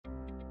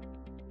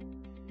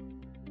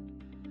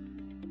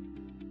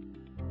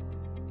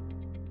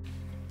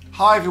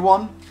Hi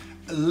everyone,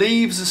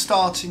 leaves are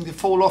starting to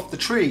fall off the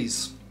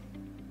trees.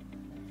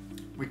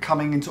 We're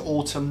coming into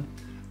autumn,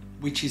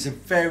 which is a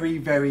very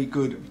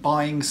good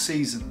buying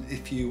season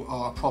if you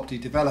are a property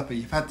developer.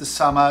 You've had the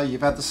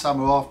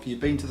summer off, you've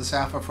been to the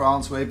south of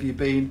France, wherever you've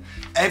been.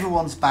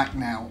 Everyone's back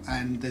now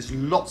and there's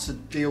lots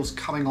of deals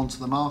coming onto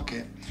the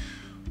market.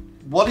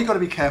 What you've got to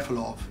be careful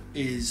of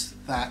is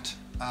that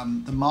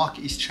the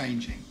market is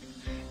changing.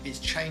 It's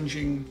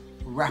changing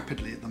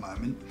rapidly at the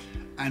moment,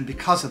 and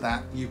because of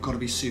that you've got to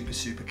be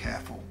super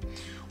careful.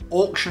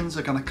 Auctions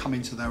are going to come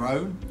into their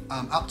own.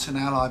 Up to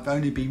now I've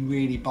only been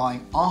really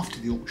buying after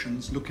the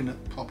auctions, looking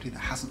at property that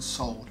hasn't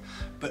sold,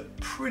 but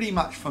pretty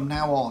much from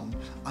now on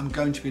I'm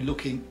going to be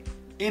looking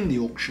in the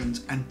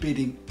auctions and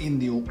bidding in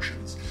the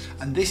auctions,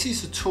 and this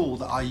is a tool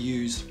that I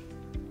use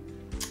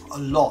a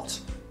lot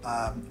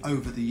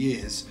over the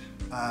years,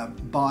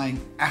 buying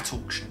at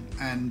auction.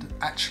 And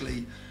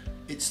actually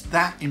it's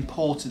that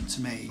important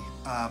to me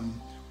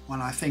when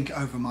I think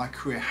over my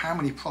career how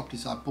many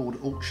properties I bought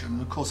at auction.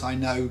 And of course I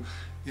know,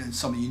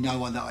 some of you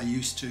know that I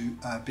used to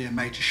be a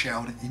major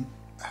shareholder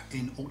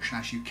in Auction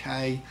House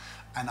UK,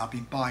 and I've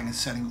been buying and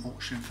selling at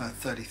auction for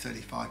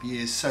 35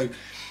 years. So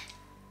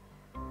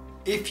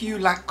if you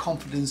lack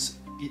confidence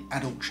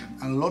at auction,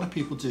 and a lot of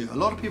people do, a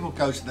lot of people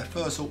go to their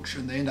first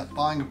auction, they end up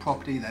buying a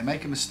property, they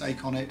make a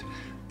mistake on it.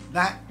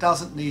 That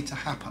doesn't need to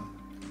happen,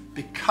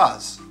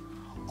 because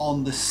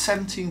on the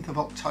 17th of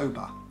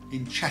October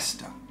in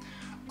Chester,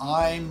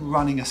 I'm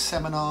running a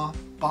seminar,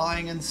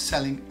 buying and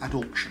selling at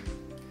auction.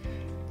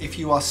 If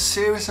you are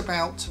serious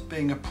about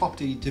being a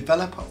property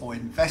developer or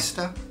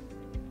investor,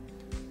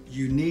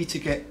 you need to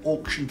get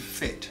auction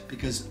fit,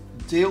 because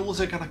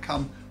deals are going to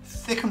come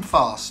thick and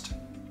fast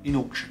in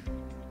auction.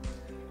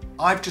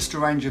 I've just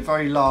arranged a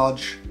very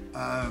large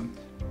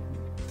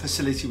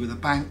facility with a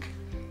bank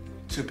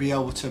to be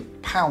able to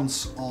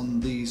pounce on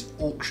these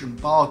auction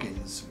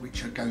bargains,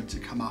 which are going to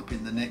come up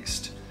in the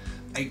next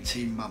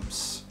 18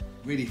 months,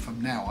 really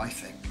from now, I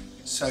think.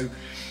 So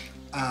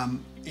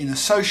in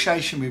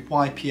association with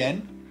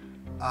YPN,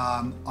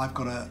 I've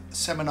got a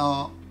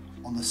seminar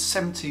on the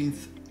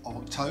 17th of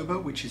October,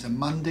 which is a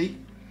Monday,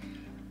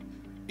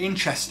 in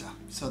Chester.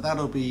 So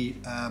that'll be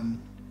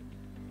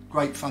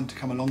great fun to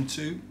come along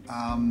to.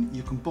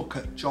 You can book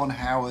at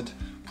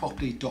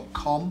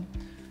johnhowardproperty.com.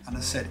 And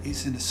as I said,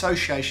 it's in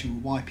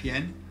association with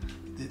YPN,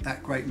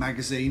 that great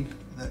magazine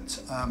that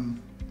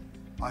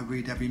I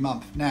read every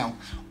month. Now,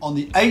 on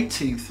the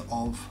 18th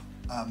of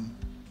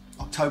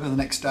October, the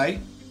next day,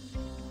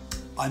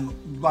 I'm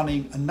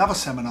running another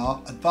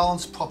seminar,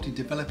 Advanced Property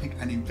Developing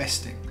and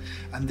Investing.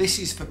 And this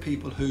is for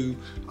people who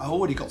have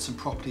already got some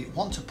property,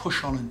 want to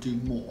push on and do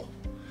more.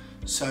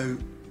 So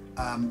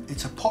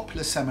it's a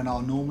popular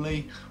seminar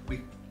normally.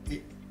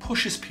 It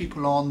pushes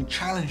people on,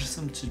 challenges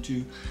them to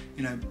do,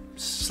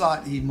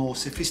 slightly more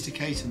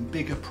sophisticated and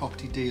bigger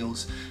property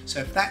deals.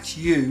 So if that's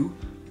you,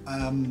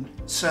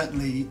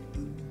 certainly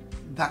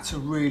that's a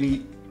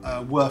really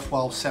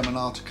worthwhile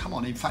seminar to come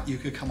on. In fact, you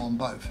could come on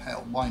both.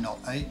 Hell, why not,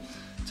 eh?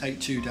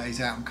 Take 2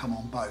 days out and come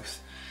on both.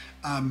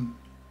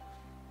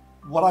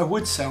 What I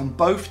would say, on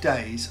both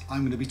days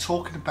I'm going to be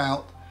talking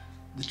about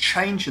the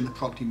change in the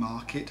property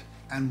market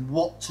and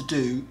what to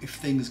do if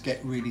things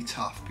get really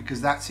tough, because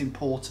that's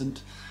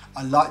important.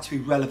 I like to be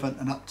relevant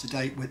and up to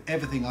date with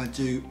everything I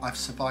do. I've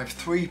survived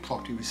 3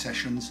 property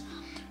recessions.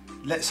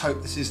 Let's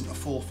hope this isn't a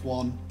 4th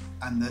one,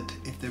 and that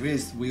if there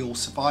is, we all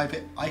survive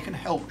it. I can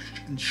help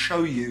and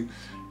show you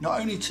not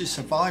only to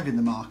survive in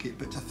the market,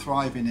 but to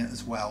thrive in it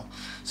as well.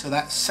 So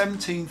that's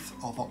 17th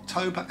of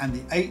October and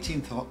the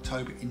 18th of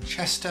October in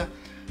Chester.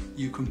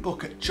 You can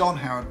book at John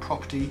Howard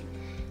Property.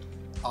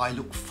 I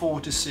look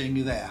forward to seeing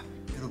you there.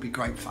 It'll be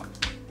great fun.